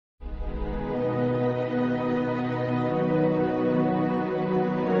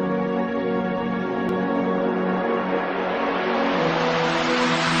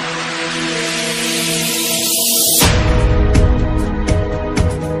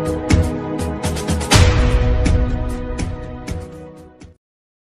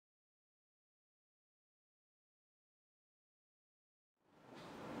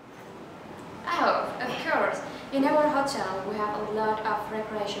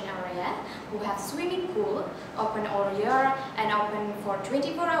recreation area who have swimming pool, open all year and open for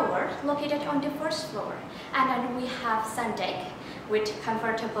 24 hours, located on the first floor. And then we have sun deck with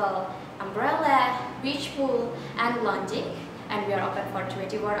comfortable umbrella, beach pool and lounging. And we are open for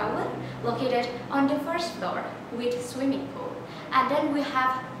 24 hours, located on the first floor with swimming pool. And then we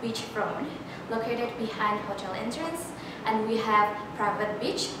have beachfront, located behind hotel entrance, and we have private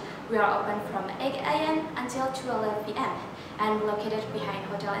beach. We are open from 8 AM until 12 PM and located behind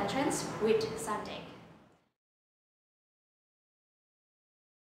hotel entrance with sun deck.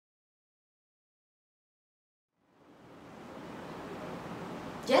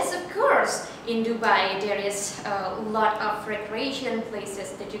 Yes, of course. In Dubai, there is a lot of recreation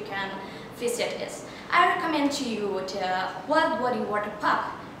places that you can visit. I recommend to you the Wild Body Water Park.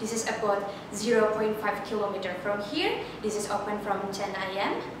 This is about 0.5 kilometers from here. This is open from 10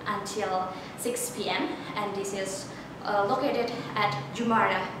 AM until 6 PM, and this is located at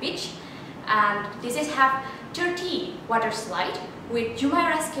Jumeirah Beach. And this is have 30 water slide with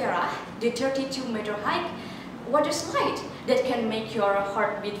Jumeirah Skera, the 32-meter high water slide that can make your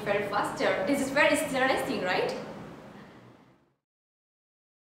heart beat very faster. This is very interesting, right?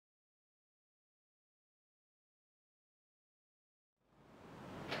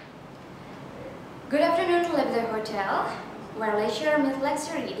 Good afternoon, Lomba Hotel, where leisure meets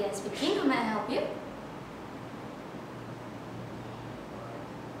luxury. Dhea speaking. How may I help you?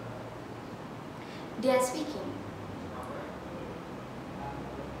 Dhea speaking.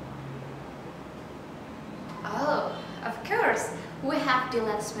 Oh, of course. We have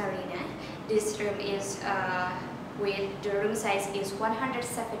deluxe marina. This room is with the room size is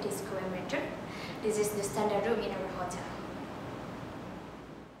 170 square meter. This is the standard room in our hotel.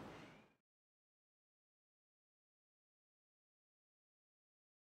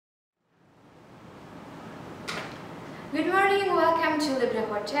 Good morning, welcome to Lomba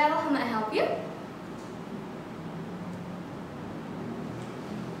Hotel. How may I help you?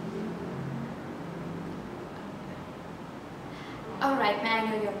 Alright, may I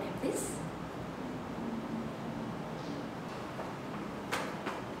know your name, please?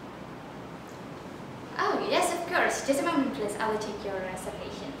 Oh, yes, of course. Just a moment, please. I will take your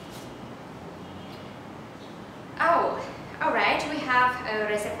reservation. Oh, alright. We have a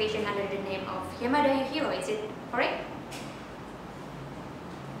reservation under the name of Yamada Yuhiro. Is it correct?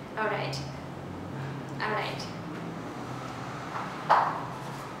 Alright. Alright.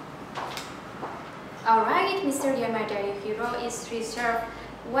 Alright, Mr. Yamada Yuhiro is reserved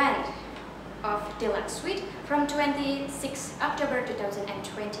one of deluxe suite from 26 October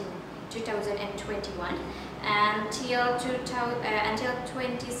 2021 until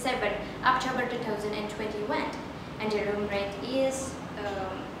 27 October 2021. And the room rate is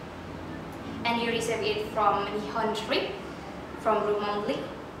and you reserve it from Nihon Trip, from room only.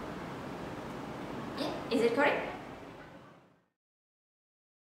 Yeah, is it correct?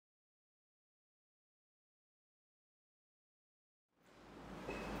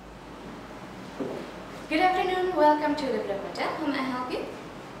 Good afternoon, welcome to Lomba Hotel. How may I help you?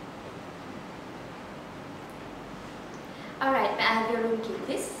 Alright, may I have your room key,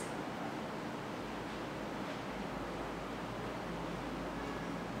 please?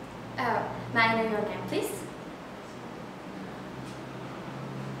 May I know your name, please?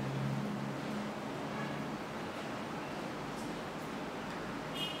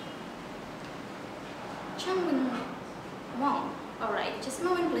 Wong. Alright, just a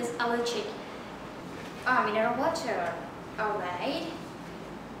moment, please. I will check. Ah, mineral water. Alright.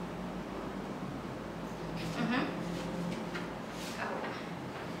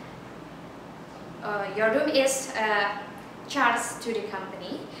 Your room is charged to the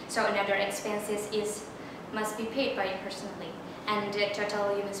company, so another expenses must be paid by you personally, and the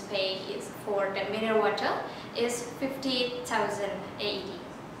total you must pay is for the mineral water is 50,000 AED.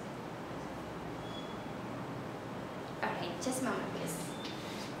 Alright, just a moment, please.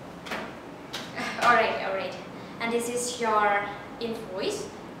 Alright. And this is your invoice,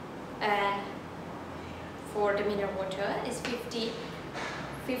 and for the mineral water is 50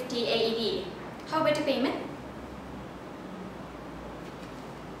 AED. How about the payment?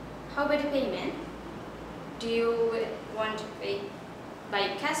 How about the payment? Do you want to pay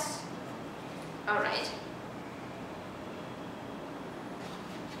by cash? Alright.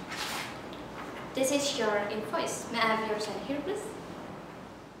 This is your invoice. May I have your sign here, please?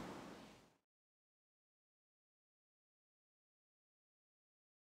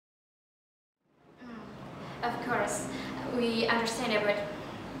 Of course, we understand it, but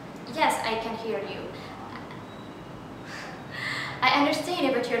yes, I can hear you. I understand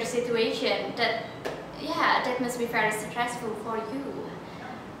about your situation. That must be very stressful for you.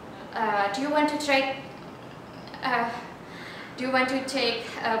 Do you want to take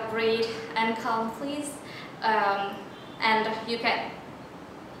a breath and calm, please? And you can.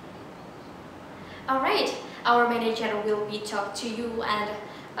 Alright, our manager will be talk to you and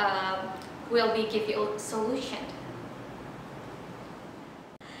will be give you a solution.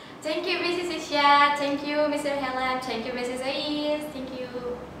 Thank you, Mrs. Isha. Thank you, Mr. Helen. Thank you, Mrs. Ais. Thank you.